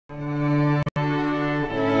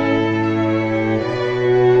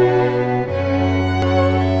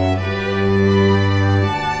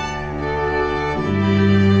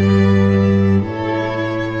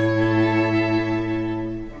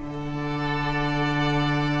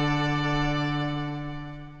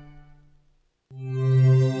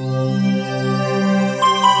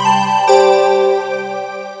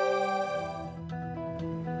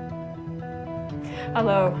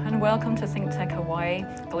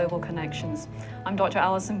Global Connections. I'm Dr.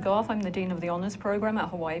 Allison Gough. I'm the Dean of the Honors Program at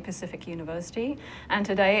Hawaii Pacific University. And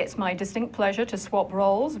today it's my distinct pleasure to swap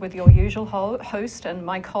roles with your usual host and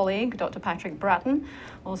my colleague, Dr. Patrick Bratton,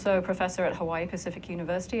 also professor at Hawaii Pacific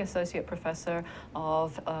University, Associate Professor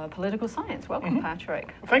of Political Science. Welcome,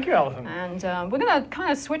 Patrick. Thank you, Allison. And we're going to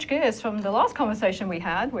kind of switch gears from the last conversation we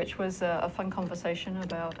had, which was a fun conversation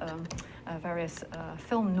about various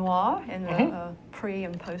film noir in the pre-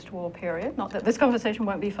 and post-war period. Not that this conversation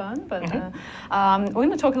won't be fun, but we're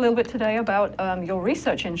going to talk a little bit today about your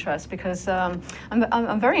research interests, because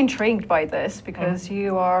I'm very intrigued by this, because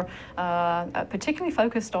you are particularly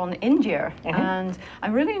focused on India, and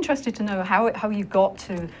I'm really interested to know how you got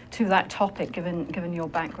to that topic, given your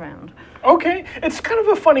background. Okay, it's kind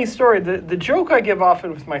of a funny story. The joke I give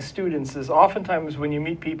often with my students is oftentimes when you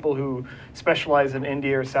meet people who specialize in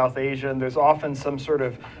India or South Asia, and there's often some sort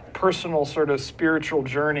of personal sort of spiritual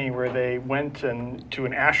journey where they went to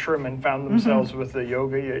an ashram and found themselves with the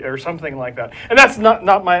yoga or something like that. And that's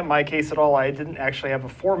not my case at all. I didn't actually have a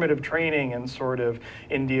formative training in sort of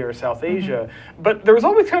India or South Asia, but there was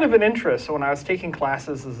always kind of an interest. So when I was taking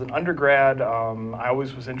classes as an undergrad, I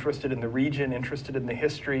always was interested in the region, interested in the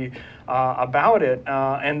history about it.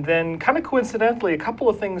 And then kind of coincidentally, a couple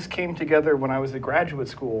of things came together when I was at graduate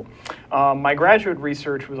school. My graduate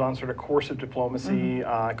research was on sort of coercive diplomacy,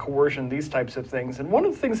 coercion, these types of things. And one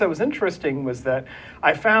of the things that was interesting was that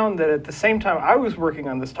I found that at the same time I was working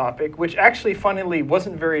on this topic, which actually funnily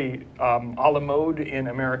wasn't very a la mode in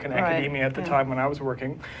American academia at the time when I was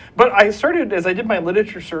working. But I started, as I did my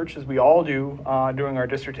literature search, as we all do during our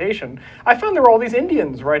dissertation, I found there were all these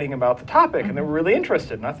Indians writing about the topic, and they were really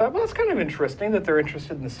interested. And I thought, well, that's kind of interesting that they're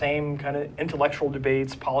interested in the same kind of intellectual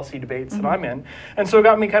debates, policy debates that I'm in. And so it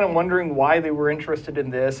got me kind of wondering why they were interested in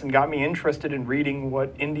this, and got me interested in reading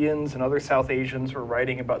what Indians and other South Asians were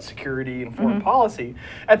writing about security and foreign policy.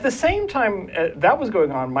 At the same time that was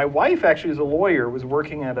going on, my wife actually is a lawyer, was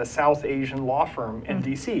working at a South Asian law firm in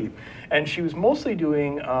DC, and she was mostly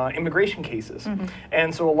doing immigration cases.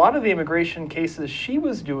 And so a lot of the immigration cases she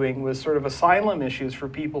was doing was sort of asylum issues for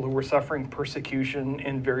people who were suffering persecution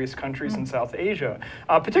in various countries in South Asia,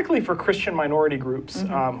 particularly for Christian minority groups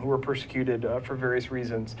who were persecuted for various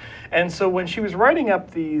reasons. And so when she was writing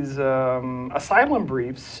up these asylum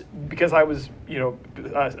briefs, because I was,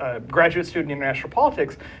 a graduate student in international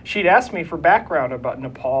politics, she'd asked me for background about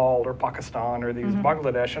Nepal or Pakistan or these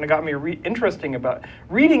Bangladesh, and it got me interesting about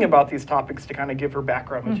reading about these topics to kind of give her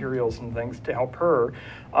background materials and things to help her.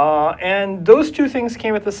 And those two things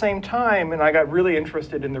came at the same time, and I got really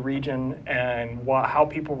interested in the region and how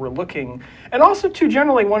people were looking. And also, too,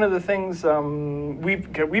 generally, one of the things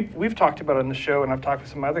we've talked about on the show, and I've talked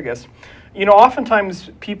with some other guests, oftentimes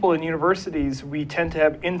people in universities, we tend to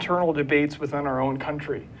have internal debates within our own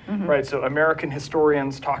country, right? So American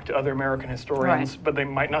historians talk to other American historians, but they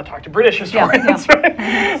might not talk to British historians, right?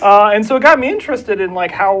 And so it got me interested in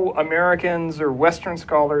like how Americans or Western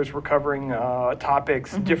scholars were covering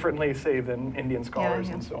topics differently, say, than Indian scholars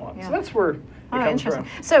and so on. So that's where it comes from.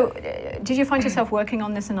 So did you find yourself working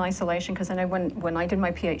on this in isolation? Because I know when I did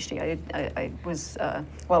my PhD, I was,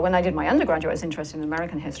 when I did my undergraduate, I was interested in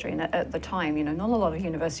American history, and at the time, not a lot of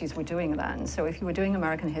universities were doing that. And so if you were doing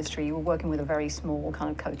American history, you were working with a very small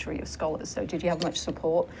kind of coterie of scholars. So did you have much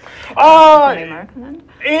support from the American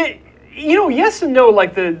end? Yes and no.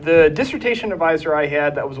 Like the dissertation advisor I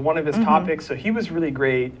had, that was one of his topics, so he was really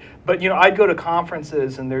great. But I'd go to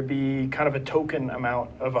conferences and there'd be kind of a token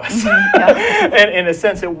amount of us. And in a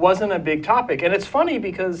sense, it wasn't a big topic. And it's funny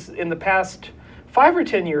because in the past 5 or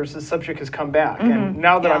 10 years, the subject has come back, and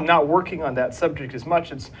now that I'm not working on that subject as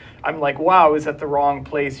much, I'm like, wow, is at the wrong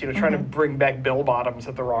place, trying to bring back bell bottoms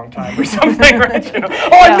at the wrong time or something, right?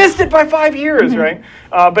 I missed it by 5 years, right?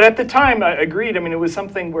 But at the time, I agreed. I mean, it was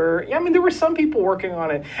something where, there were some people working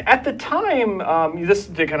on it. At the time, this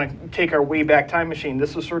to kind of take our way back time machine,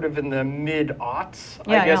 this was sort of in the mid-aughts,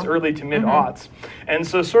 I guess, early to mid-aughts. And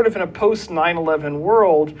so sort of in a post-9/11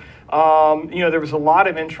 world, there was a lot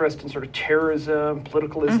of interest in sort of terrorism,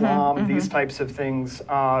 political Islam, these types of things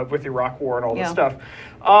with the Iraq War and all this stuff.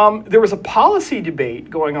 There was a policy debate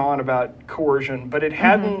going on about coercion, but it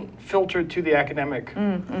hadn't filtered to the academic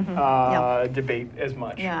debate as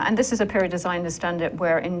much. Yeah, and this is a period, as I understand it,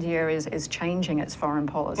 where India is changing its foreign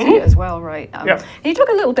policy as well, right? Can you talk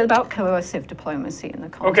a little bit about coercive diplomacy in the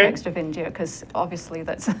context of India? Because obviously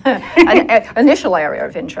that's an initial area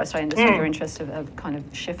of interest. I understand your interests have kind of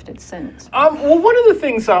shifted since? Well, one of the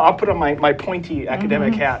things I'll put on my pointy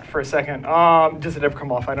academic hat for a second. Does it ever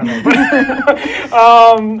come off? I don't know. But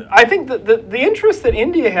I think that the interest that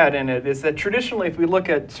India had in it is that traditionally, if we look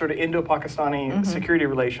at sort of Indo-Pakistani security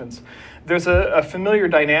relations, there's a familiar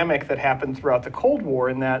dynamic that happened throughout the Cold War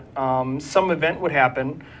in that some event would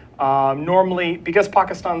happen. Normally, because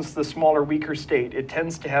Pakistan's the smaller, weaker state, it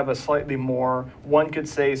tends to have a slightly more, one could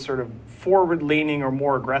say, sort of forward-leaning or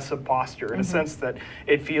more aggressive posture in a sense that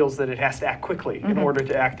it feels that it has to act quickly in order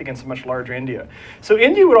to act against a much larger India. So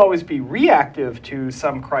India would always be reactive to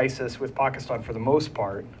some crisis with Pakistan for the most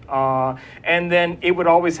part. And then it would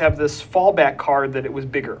always have this fallback card that it was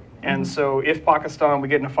bigger. And so if Pakistan, we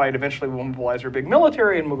get in a fight, eventually we'll mobilize our big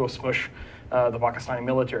military and we'll go smush the Pakistani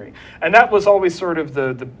military. And that was always sort of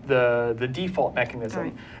the default mechanism.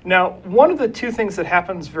 Right. Now, one of the two things that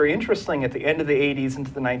happens very interesting at the end of the 80s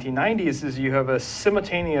into the 1990s is you have a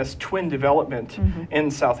simultaneous twin development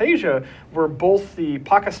in South Asia where both the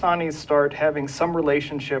Pakistanis start having some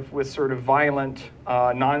relationship with sort of violent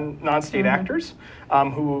non-state actors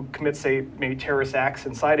who commit, say, maybe terrorist acts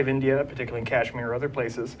inside of India, particularly in Kashmir or other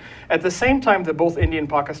places. At the same time that both India and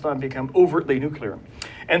Pakistan become overtly nuclear.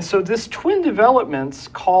 And so this twin developments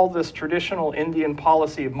call this traditional Indian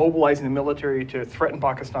policy of mobilizing the military to threaten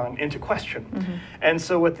Pakistan into question. And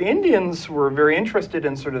so what the Indians were very interested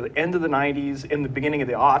in sort of the end of the 90s, in the beginning of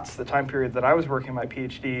the aughts, the time period that I was working my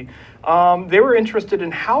PhD, they were interested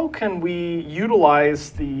in how can we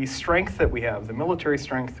utilize the strength that we have, the military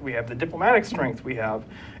strength we have, the diplomatic strength we have,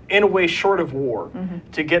 in a way short of war,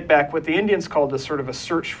 to get back what the Indians called a sort of a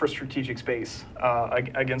search for strategic space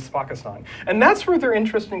against Pakistan. And that's where their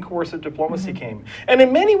interest in coercive diplomacy came. And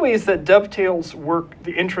in many ways that dovetails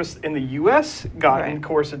the interest in the US got in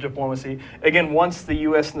coercive diplomacy. Again, once the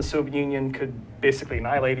US and the Soviet Union could basically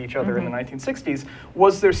annihilate each other in the 1960s,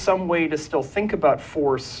 was there some way to still think about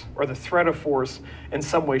force or the threat of force in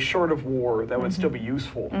some way short of war that would still be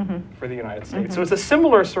useful for the United States? So it's a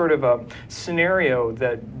similar sort of a scenario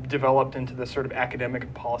that developed into this sort of academic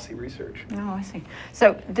and policy research. Oh, I see.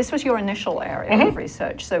 So this was your initial area of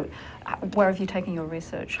research. So where have you taken your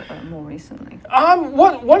research more recently?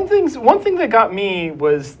 One thing that got me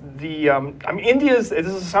was the, I mean, India's, this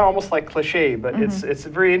is sound almost like cliche, but it's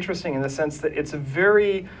very interesting in the sense that it's a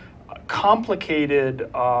very complicated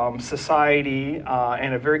society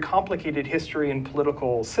and a very complicated history and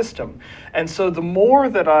political system. And so the more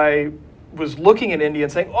that I was looking at India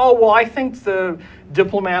and saying, oh, well, I think the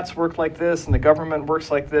diplomats work like this, and the government works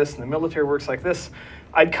like this, and the military works like this,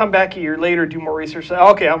 I'd come back a year later, do more research, say,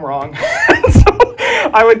 okay, I'm wrong. So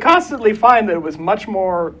I would constantly find that it was much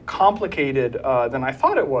more complicated than I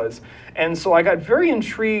thought it was. And so I got very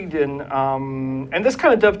intrigued in, and this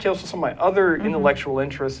kind of dovetails with some of my other intellectual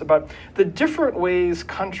interests about the different ways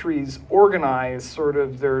countries organize sort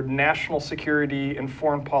of their national security and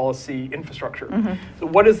foreign policy infrastructure. So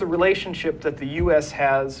what is the relationship that the US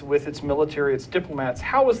has with its military, its diplomats?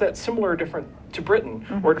 How is that similar or different to Britain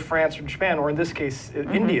or to France or Japan, or in this case,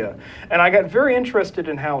 India? And I got very interested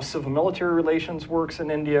in how civil-military relations works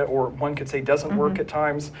in India, or one could say doesn't work at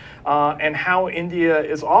times, and how India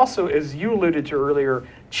is also, as you alluded to earlier,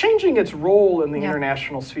 changing its role in the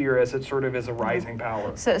international sphere as it sort of is a rising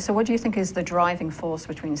power. So what do you think is the driving force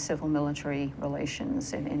between civil-military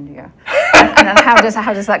relations in India? And how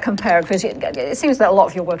does that compare? Because it seems that a lot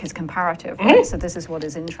of your work is comparative, right? So this is what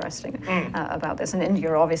is interesting about this. And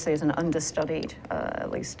India obviously is an understudied, at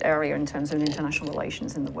least, area in terms of international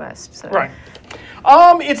relations in the West. So. Right.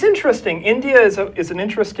 It's interesting. India is an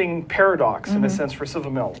interesting paradox in a sense for civil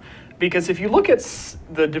mil. Because if you look at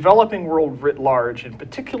the developing world writ large, and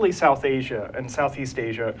particularly South Asia and Southeast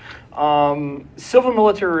Asia,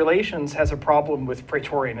 civil-military relations has a problem with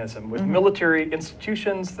Praetorianism, with military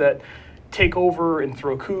institutions that take over and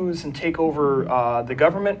throw coups and take over the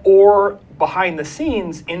government, or behind the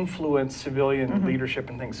scenes influence civilian leadership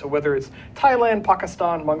and things. So whether it's Thailand,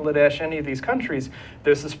 Pakistan, Bangladesh, any of these countries,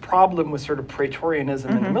 there's this problem with sort of Praetorianism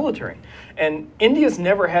in the military. And India's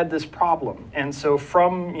never had this problem. And so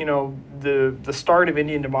from, you know, the start of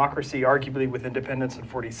Indian democracy, arguably with independence in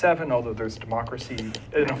 '47, although there's democracy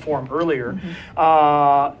in a form earlier,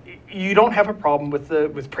 you don't have a problem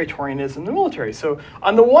with Praetorianism in the military. So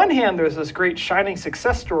on the one hand, there's this great shining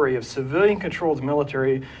success story of civilian control of the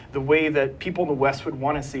military, the way that people in the West would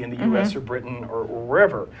want to see in the US or Britain or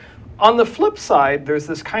wherever. On the flip side, there's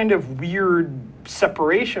this kind of weird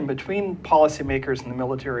separation between policymakers and the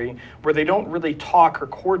military where they don't really talk or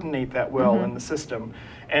coordinate that well in the system.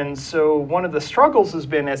 And so one of the struggles has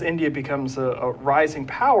been, as India becomes a rising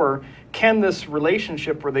power, can this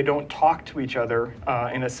relationship where they don't talk to each other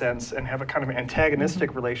in a sense and have a kind of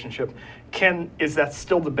antagonistic relationship, is that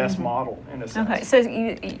still the best model in a sense? Okay, so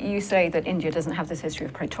you say that India doesn't have this history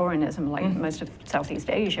of Praetorianism like most of Southeast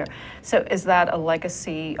Asia. So is that a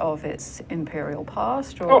legacy of its imperial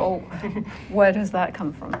past, or where does that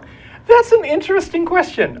come from? That's an interesting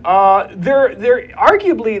question.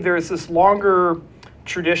 Arguably, there's this longer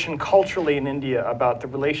tradition culturally in India about the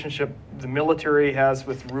relationship the military has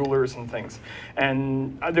with rulers and things.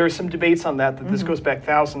 And there are some debates on that this goes back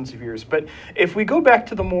thousands of years. But if we go back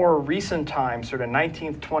to the more recent times, sort of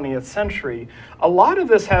 19th, 20th century, a lot of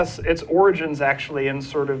this has its origins actually in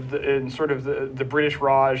sort of the British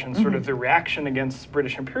Raj and sort of the reaction against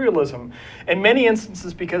British imperialism. In many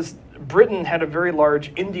instances because Britain had a very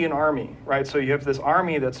large Indian army, right? So you have this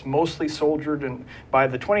army that's mostly soldiered and by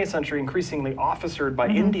the 20th century increasingly officered by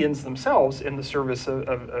Indians themselves in the service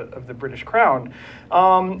of the British Crown.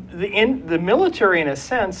 The military, in a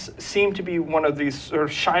sense, seemed to be one of these sort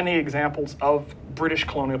of shining examples of British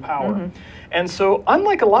colonial power. And so,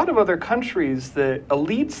 unlike a lot of other countries, the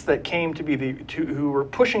elites that came to be who were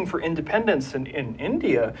pushing for independence in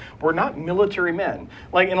India were not military men.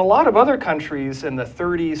 Like in a lot of other countries in the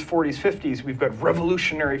 30s, 40s, 50s, we've got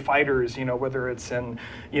revolutionary fighters, you know, whether it's in,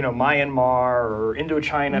 you know, Myanmar or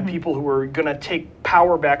Indochina, people who were going to take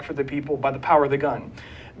power back for the people by the power of the gun.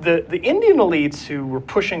 The Indian elites who were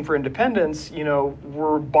pushing for independence, you know,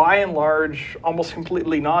 were by and large almost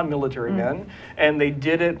completely non-military men, and they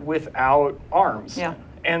did it without arms. Yeah.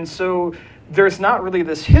 And so there's not really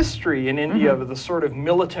this history in India of the sort of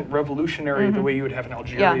militant revolutionary the way you would have in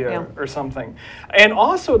Algeria or something. And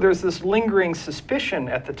also there's this lingering suspicion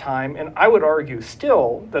at the time, and I would argue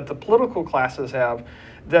still, that the political classes have,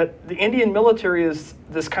 that the Indian military is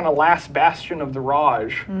this kind of last bastion of the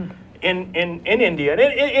Raj. In India.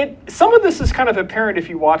 And some of this is kind of apparent if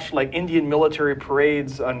you watch like Indian military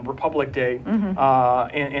parades on Republic Day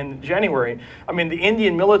in January. I mean, the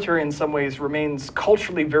Indian military in some ways remains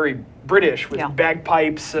culturally very British with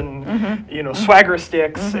bagpipes and you know, swagger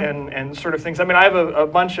sticks and sort of things. I mean, I have a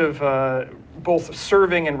bunch of both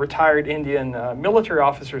serving and retired Indian military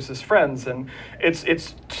officers as friends, and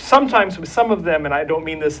it's sometimes with some of them, and I don't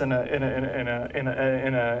mean this in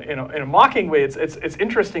a mocking way. It's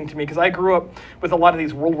interesting to me because I grew up with a lot of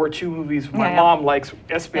these World War II movies. My mom likes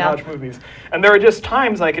espionage movies, and there are just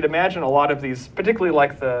times I could imagine a lot of these, particularly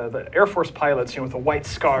like the Air Force pilots, you know, with a white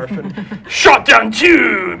scarf and shot down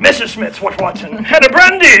 2 Messerschmitts, Watson, had a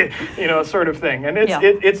brandy, you know, sort of thing. And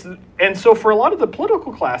and so for a lot of the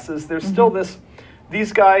political classes, there's still this.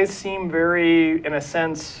 These guys seem very, in a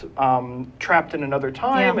sense, trapped in another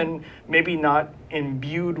time and maybe not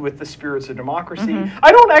imbued with the spirits of democracy.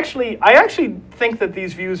 I actually think that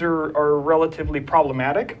these views are relatively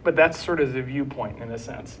problematic, but that's sort of the viewpoint in a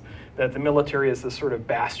sense, that the military is this sort of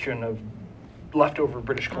bastion of leftover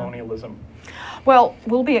British colonialism. Well,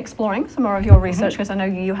 we'll be exploring some more of your research because I know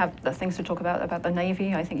you have things to talk about the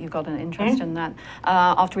Navy. I think you've got an interest in that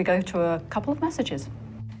after we go to a couple of messages.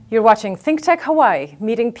 You're watching ThinkTech Hawaii,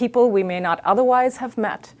 meeting people we may not otherwise have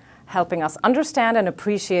met, helping us understand and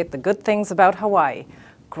appreciate the good things about Hawaii.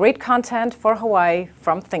 Great content for Hawaii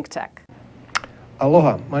from ThinkTech.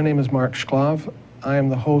 Aloha, my name is Mark Shklov. I am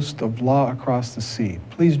the host of Law Across the Sea.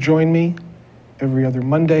 Please join me every other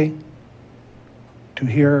Monday to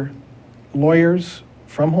hear lawyers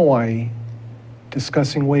from Hawaii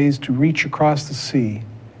discussing ways to reach across the sea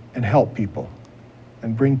and help people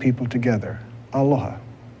and bring people together. Aloha.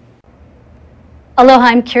 Aloha,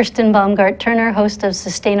 I'm Kirsten Baumgart-Turner, host of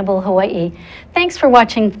Sustainable Hawaii. Thanks for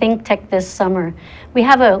watching ThinkTech this summer. We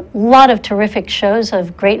have a lot of terrific shows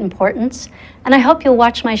of great importance, and I hope you'll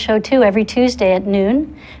watch my show too every Tuesday at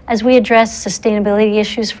noon as we address sustainability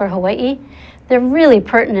issues for Hawaii. They're really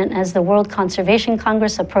pertinent as the World Conservation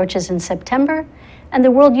Congress approaches in September and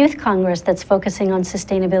the World Youth Congress that's focusing on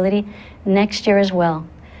sustainability next year as well.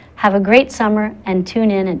 Have a great summer and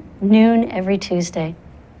tune in at noon every Tuesday.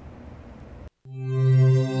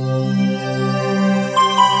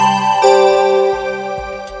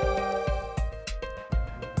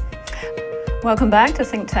 Welcome back to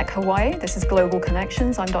ThinkTech Hawaii. This is Global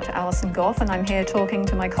Connections. I'm Dr. Allison Gough, and I'm here talking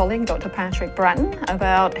to my colleague, Dr. Patrick Bratton,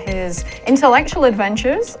 about his intellectual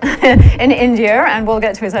adventures in India, and we'll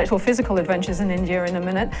get to his actual physical adventures in India in a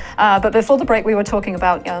minute. But before the break, we were talking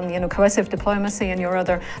about coercive diplomacy and your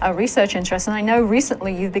other research interests. And I know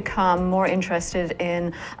recently you've become more interested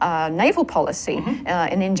in naval policy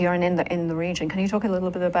in India and in the region. Can you talk a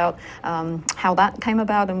little bit about how that came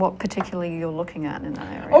about and what particularly you're looking at in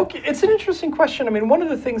that area? Okay, it's an interesting question. I mean, one of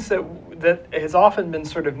the things that has often been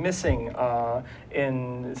sort of missing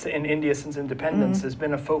in India since independence has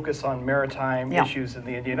been a focus on maritime issues in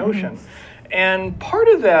the Indian Ocean. And part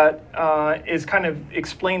of that is kind of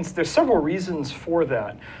explains, there's several reasons for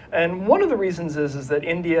that. And one of the reasons is that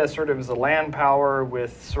India sort of is a land power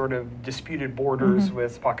with sort of disputed borders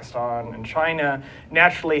with Pakistan and China,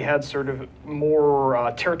 naturally had sort of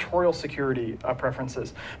more territorial security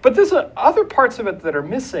preferences. But there's other parts of it that are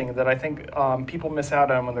missing that I think people miss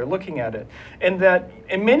out on when they're looking at it. And that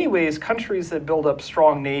in many ways, countries that build up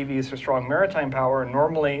strong navies or strong maritime power,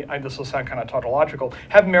 normally, this will sound kind of tautological,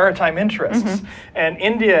 have maritime interests. And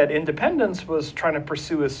India at independence was trying to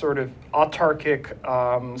pursue a sort of autarkic,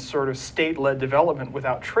 sort of state-led development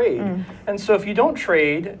without trade. And so if you don't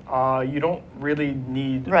trade, you don't really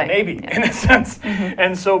need a navy in a sense.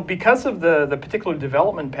 And so because of the particular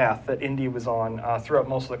development path that India was on throughout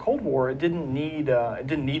most of the Cold War, it didn't need a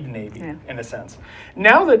navy in a sense.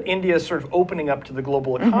 Now that India is sort of opening up to the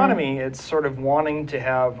global economy, it's sort of wanting to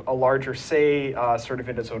have a larger say sort of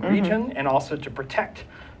in its own region, and also to protect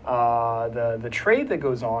the trade that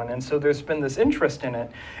goes on. And so there's been this interest in it,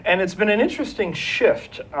 and it's been an interesting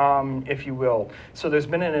shift, if you will. So there's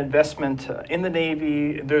been an investment in the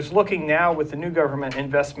Navy. There's looking now with the new government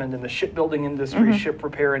investment in the shipbuilding industry, ship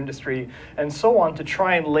repair industry, and so on, to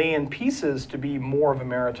try and lay in pieces to be more of a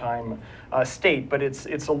maritime state. But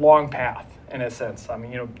it's a long path, in a sense. I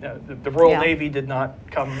mean, the Royal Navy did not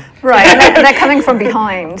come right. And they're coming from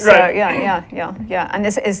behind. So yeah. And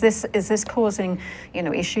is this causing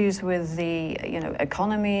issues with the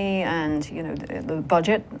economy and the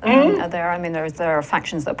budget there? I mean, there are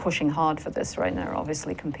factions that are pushing hard for this right now.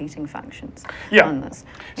 Obviously, competing factions on this.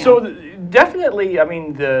 So definitely, I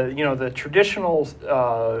mean, the traditional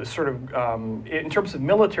sort of in terms of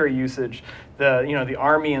military usage, the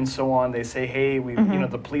army and so on, they say, hey, we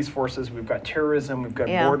the police forces, we've got terrorism, we've got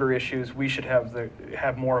border issues, we should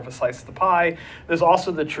have more of a slice of the pie. There's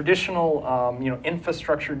also the traditional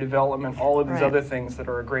infrastructure development, all of these other things that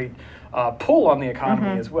are a great pull on the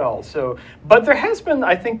economy as well. So, but there has been,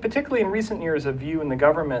 I think, particularly in recent years, a view in the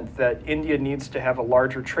government that India needs to have a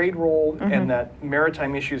larger trade role, and that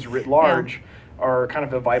maritime issues writ large are kind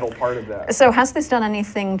of a vital part of that. So has this done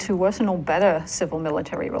anything to worsen or better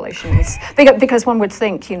civil-military relations? Because one would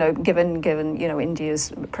think, given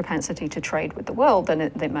India's propensity to trade with the world,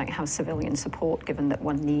 then they might have civilian support, given that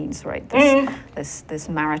one needs this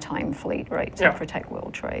maritime fleet, to protect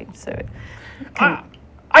world trade. So.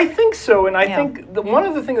 I think so, and I think one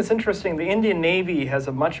of the things that's interesting, the Indian Navy has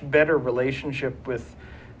a much better relationship with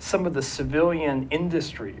some of the civilian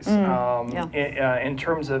industries in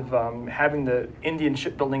terms of having the Indian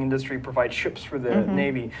shipbuilding industry provide ships for the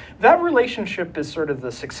Navy. That relationship is sort of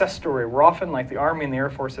the success story. We're often, like the Army and the Air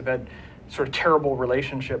Force, have had sort of terrible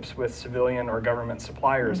relationships with civilian or government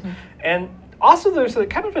suppliers. And also there's a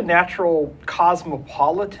kind of a natural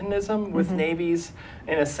cosmopolitanism with navies,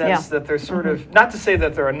 in a sense that they're sort of, not to say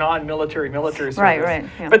that they're a non-military military service,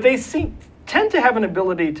 but they tend to have an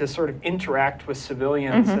ability to sort of interact with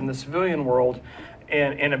civilians in the civilian world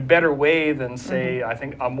in a better way than, say, I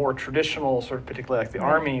think a more traditional sort of, particularly like the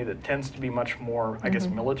Army, that tends to be much more, I guess,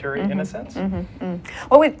 military in a sense.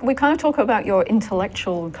 Well, we kind of talk about your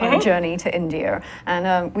intellectual kind of journey to India,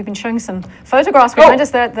 and we've been showing some photographs behind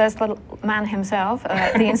us. There's the man himself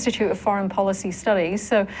at the Institute of Foreign Policy Studies.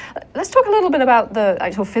 So let's talk a little bit about the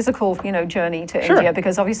actual physical, journey to India,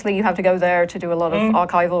 because obviously you have to go there to do a lot of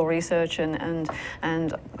archival research and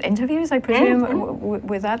interviews, I presume,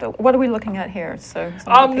 with that. What are we looking at here? So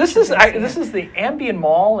this is the Ambien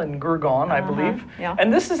Mall in Gurgaon, I believe.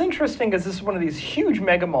 And this is interesting because this is one of these huge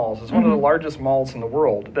mega malls. It's one of the largest malls in the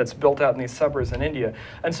world that's built out in these suburbs in India.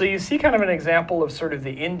 And so you see kind of an example of sort of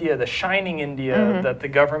the shining India that the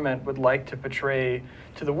government would like to portray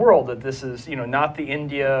to the world, that this is, not the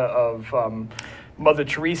India of Mother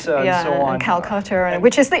Teresa and so on. And Calcutta,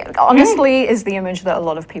 which is honestly is the image that a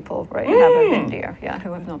lot of people have of India,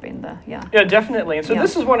 who have not been there. Yeah, definitely. And so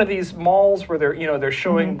this is one of these malls where they're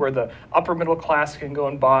showing where the upper middle class can go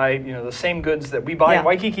and buy the same goods that we buy in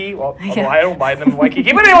Waikiki. Well, although I don't buy them in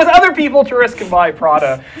Waikiki, but anyways, other people, tourists, can buy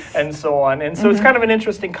Prada and so on. And so it's kind of an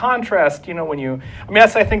interesting contrast, when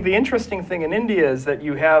that's I think the interesting thing in India is that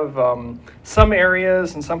you have some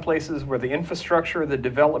areas and some places where the infrastructure, the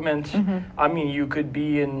development. I mean, you could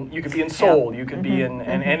be in Seoul, you could be in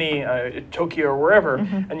any Tokyo or wherever,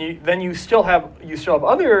 and then you still have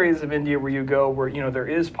other areas of India where you go where there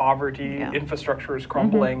is poverty, infrastructure is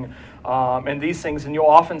crumbling, and these things, and you'll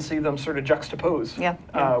often see them sort of juxtaposed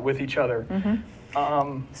with each other.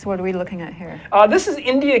 So what are we looking at here? This is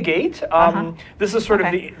India Gate. This is sort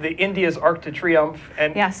of the India's Arc de Triomphe,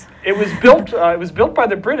 and it was built. It was built by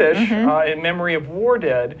the British in memory of war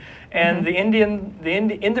dead, and the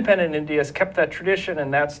independent India has kept that tradition,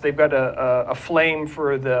 and they've got a flame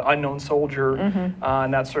for the unknown soldier,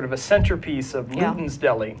 and that's sort of a centerpiece of Luton's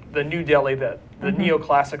Delhi, the new Delhi the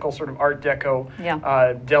neoclassical sort of Art Deco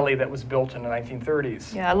Delhi that was built in the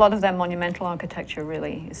 1930s. Yeah, a lot of their monumental architecture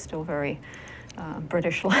really is still very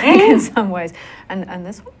British-like in some ways. And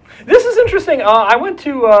this one? This is interesting. I went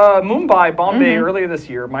to Mumbai, Bombay earlier this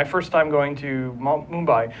year, my first time going to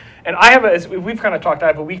Mumbai. And as we've kind of talked, I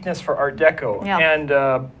have a weakness for Art Deco. And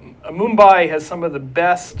Mumbai has some of the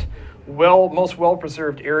best, most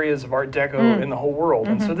well-preserved areas of Art Deco in the whole world.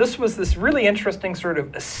 And so this was this really interesting sort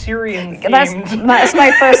of Assyrian-themed... That's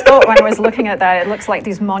my first thought when I was looking at that. It looks like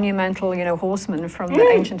these monumental, horsemen from the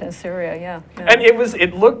ancient Assyria, And it was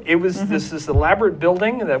this elaborate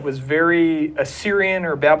building that was very Assyrian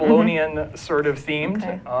or Babylonian sort of themed.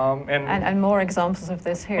 And more examples of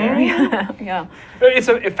this here. It's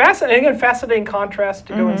a fascinating contrast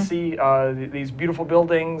to go and see these beautiful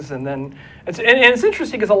buildings, and then it's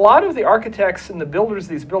interesting because a lot of the architects and the builders of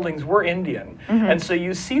these buildings were Indian, and so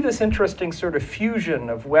you see this interesting sort of fusion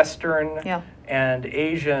of Western and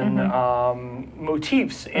Asian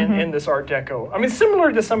motifs in this Art Deco. I mean,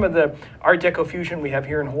 similar to some of the Art Deco fusion we have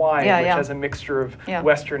here in Hawaii, which has a mixture of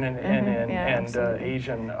Western and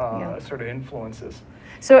Asian sort of influences.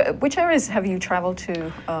 So which areas have you traveled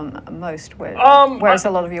to most? Where's a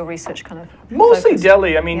lot of your research kind of mostly focused?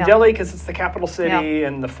 Delhi. I mean, Delhi because it's the capital city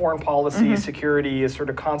and the foreign policy, security is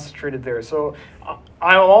sort of concentrated there. So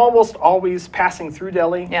I'm almost always passing through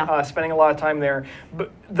Delhi, spending a lot of time there.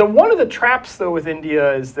 But one of the traps, though, with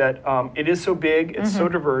India is that it is so big, it's so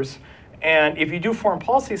diverse, and if you do foreign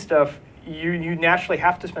policy stuff, you naturally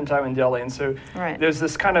have to spend time in Delhi, and so there's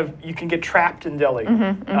this kind of, you can get trapped in Delhi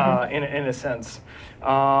in a sense.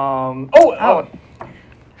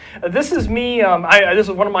 This is me. This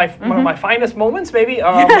is one of my finest moments, maybe.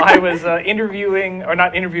 I was interviewing, or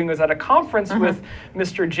not interviewing, I was at a conference with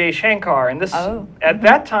Mr. Jay Shankar, and this at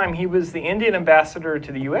that time he was the Indian ambassador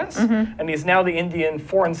to the U.S. And he's now the Indian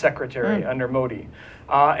Foreign Secretary under Modi.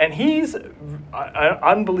 And he's an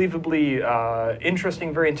unbelievably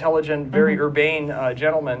interesting, very intelligent, very urbane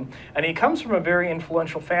gentleman. And he comes from a very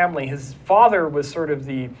influential family. His father was sort of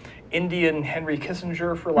the Indian Henry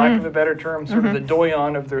Kissinger, for lack of a better term, sort of the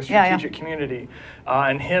doyen of their strategic community.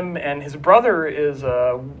 And him and his brother is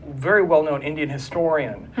a very well-known Indian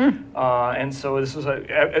historian. And so this was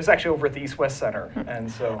it was actually over at the East-West Center. And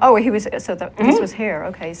so this was here.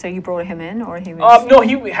 Okay, so you brought him in, or he was? No,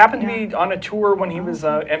 he happened to be on a tour when he was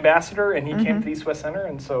ambassador, and he came to the East-West Center,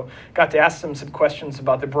 and so got to ask him some questions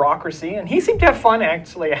about the bureaucracy, and he seemed to have fun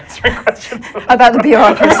actually answering questions about the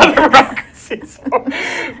bureaucracy.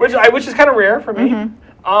 Which is kind of rare for me.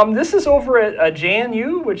 This is over at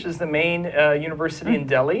JNU, which is the main university in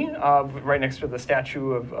Delhi, right next to the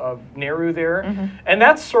statue of Nehru there. And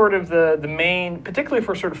that's sort of the main, particularly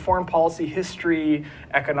for sort of foreign policy, history,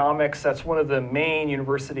 economics, that's one of the main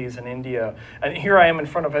universities in India. And here I am in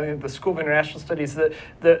front of, I think, the School of International Studies.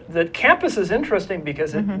 The campus is interesting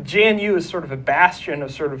because JNU is sort of a bastion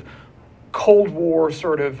of sort of Cold War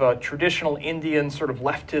sort of traditional Indian sort of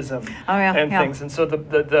leftism and things. And so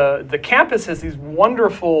the campus has these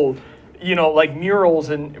wonderful, like murals,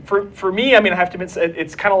 and for me, I mean, I have to admit,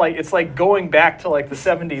 it's kind of like, it's like going back to like the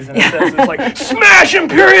 70s in a sense. It's like, smash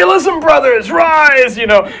imperialism, brothers, rise,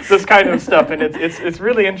 this kind of stuff, and it's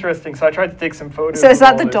really interesting. So I tried to take some photos. So is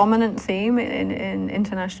that the dominant theme in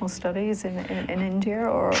international studies in India,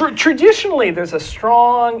 or? Traditionally, there's a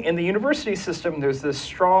strong, in the university system, there's this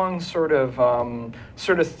strong sort of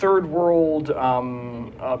third world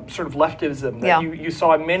sort of leftism that you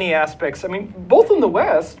saw in many aspects. I mean, both in the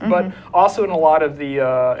West, but also in a lot of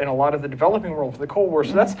the developing world for the Cold War.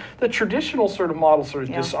 So that's the traditional sort of model, sort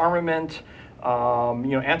of disarmament,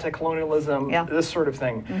 anti-colonialism, Yeah. this sort of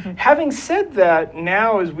thing. Having said that,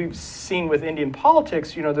 now as we've seen with Indian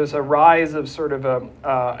politics, there's a rise of sort of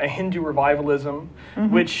a Hindu revivalism,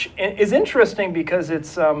 which is interesting because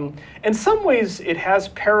it's, in some ways, it has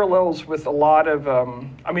parallels with a lot of, a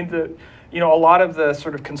lot of the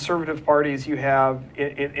sort of conservative parties you have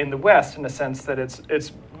in the West, in the sense that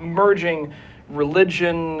it's merging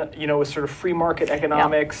religion, with sort of free market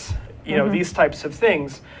economics, these types of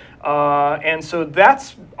things. And so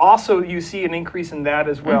that's also, you see an increase in that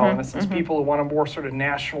as well. In a sense, people who want a more sort of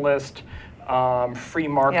nationalist, free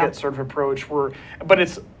market sort of approach, but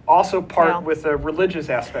it's also part with a religious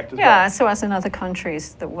aspect as well. Yeah, so as in other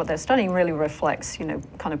countries, what they're studying really reflects,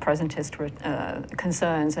 kind of presentist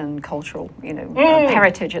concerns and cultural,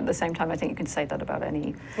 heritage at the same time. I think you can say that about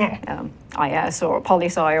any IS or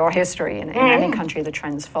poli-sci or history in any country. The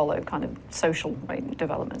trends follow kind of social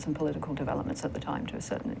developments and political developments at the time to a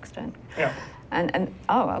certain extent. Yeah. And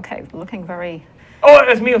okay, looking very... Oh,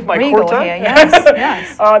 it's me with my regal kurta. Here. Yes,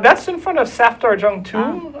 yes. That's in front of Safdarjung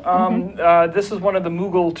tomb. This is one of the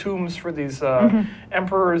Mughal tombs for these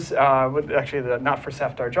emperors. Actually, not for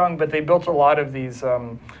Safdarjung, but they built a lot of these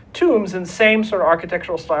tombs in the same sort of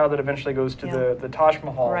architectural style that eventually goes to the Taj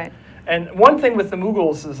Mahal. Right. And one thing with the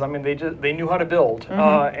Mughals is, they knew how to build,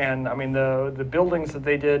 and the buildings that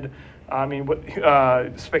they did,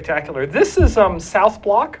 spectacular. This is South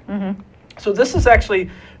Block. So this is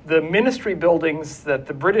actually the ministry buildings that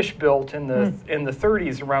the British built in the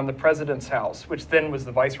 30s around the president's house, which then was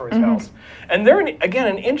the viceroy's house. And they're, again,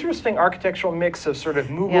 an interesting architectural mix of sort of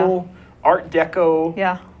Mughal, Art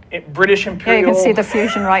Deco, British Imperial. Yeah, you can see the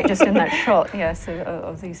fusion right just in that shot, yes,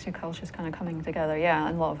 of these two cultures kind of coming together,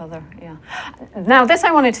 and a lot of other, Now, this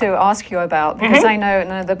I wanted to ask you about, because I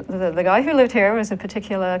know the guy who lived here was a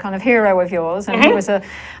particular kind of hero of yours, and he was a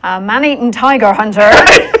man-eaten tiger hunter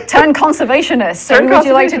turned conservationist. So would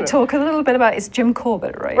you like to talk a little bit about, it's Jim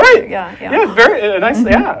Corbett, right? Right. Yeah, very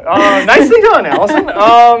nicely, nicely done,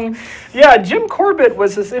 Allison. Jim Corbett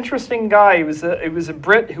was this interesting guy. He was a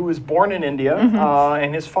Brit who was born in India,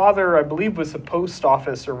 and his father, I believe, was a post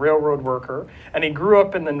office or railroad worker, and he grew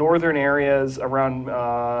up in the northern areas around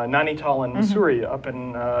Nainital and Mussoorie, up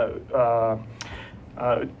in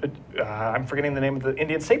I'm forgetting the name of the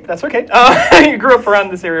Indian state, but that's okay. He grew up around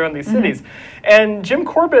this area in these cities. And Jim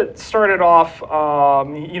Corbett started off,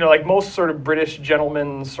 like most sort of British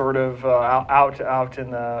gentlemen, sort of out in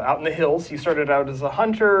the hills. He started out as a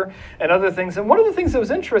hunter and other things. And one of the things that was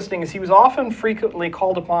interesting is he was often frequently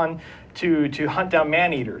called upon to hunt down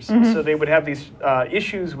man-eaters. So they would have these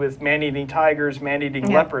issues with man-eating tigers, man-eating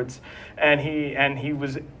leopards, and he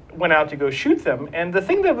went out to go shoot them. And the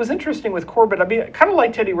thing that was interesting with Corbett, kind of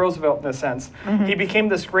like Teddy Roosevelt in a sense, he became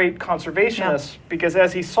this great conservationist because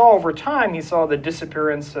as he saw over time, he saw the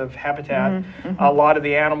disappearance of habitat, a lot of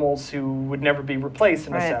the animals who would never be replaced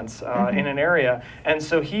in a sense in an area. And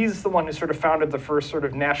so he's the one who sort of founded the first sort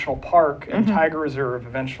of national park and tiger reserve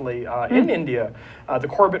eventually in India, the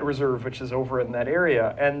Corbett Reserve, which is over in that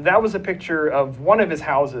area. And that was a picture of one of his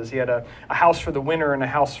houses. He had a house for the winter and a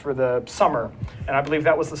house for the summer. And I believe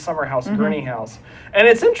that was the summer house, Gurney House. And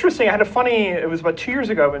it's interesting, it was about 2 years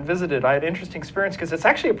ago I went and visited. I had an interesting experience because it's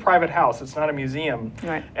actually a private house. It's not a museum.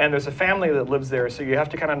 Right. And there's a family that lives there, so you have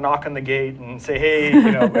to kind of knock on the gate and say, hey,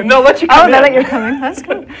 and they'll let you come in. Oh, they'll let you come in. That's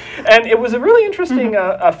good. And it was a really interesting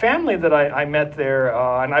a family that I met there,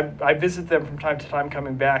 and I visit them from time to time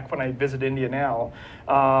coming back when I visit India now.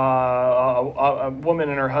 A woman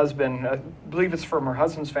and her husband, I believe it's from her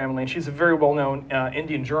husband's family, and she's a very well-known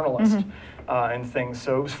Indian journalist. And things.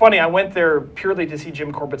 So it was funny, I went there purely to see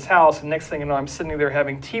Jim Corbett's house, and next thing you know, I'm sitting there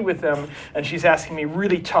having tea with them, and she's asking me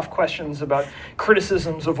really tough questions about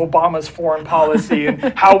criticisms of Obama's foreign policy and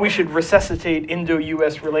how we should resuscitate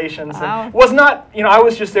Indo-US relations. And it was not, I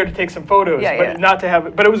was just there to take some photos, not to have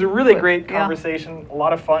it, but it was a really great conversation, a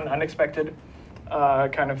lot of fun, unexpected.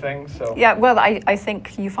 Kind of thing. So well, I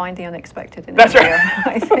think you find the unexpected in That's India. right.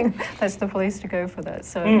 I think that's the place to go for that,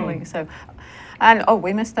 certainly. So, and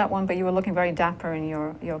we missed that one, but you were looking very dapper in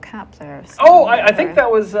your cap there. So I think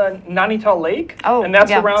that was Nainital Lake. And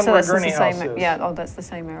that's around where Gurney House is. That's the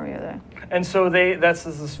same area there. And so that's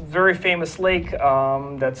this very famous lake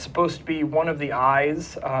that's supposed to be one of the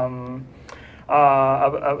eyes.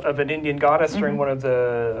 of an Indian goddess during one of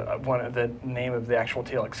the name of the actual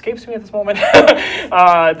tale escapes me at this moment,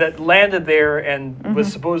 that landed there and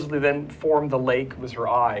was supposedly then formed the lake was her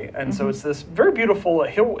eye. And so it's this very beautiful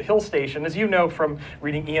hill station, as you know from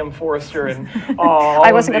reading E.M. Forrester and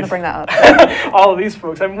I wasn't going to bring that up. all of these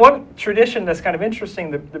folks. And one tradition that's kind of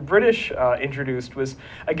interesting, the British introduced was,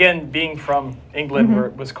 again, being from England where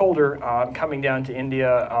it was colder, coming down to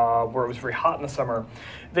India where it was very hot in the summer.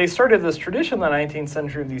 They started this tradition in the 19th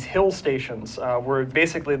century of these hill stations where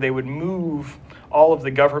basically they would move all of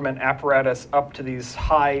the government apparatus up to these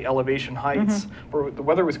high elevation heights where the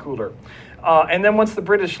weather was cooler. And then once the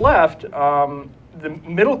British left, the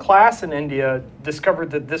middle class in India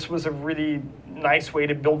discovered that this was a really nice way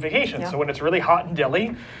to build vacations. So when it's really hot in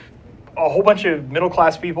Delhi, a whole bunch of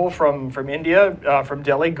middle-class people from India, from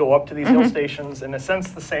Delhi, go up to these hill stations in a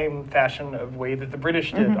sense the same fashion of way that the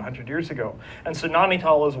British did 100 years ago. And so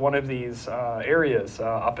Nainital is one of these areas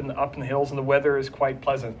up in the hills, and the weather is quite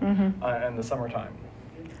pleasant in the summertime.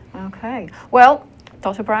 Okay. Well,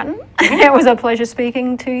 Dr. Bratton, it was a pleasure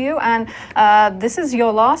speaking to you, and this is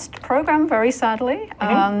your last program, very sadly,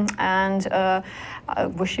 and I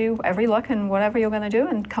wish you every luck in whatever you're going to do,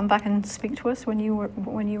 and come back and speak to us when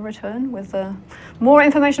you return with more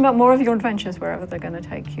information about more of your adventures wherever they're going to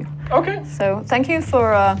take you. Okay. So thank you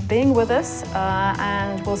for being with us,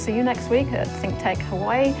 and we'll see you next week at ThinkTech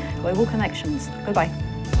Hawaii Global Connections. Goodbye.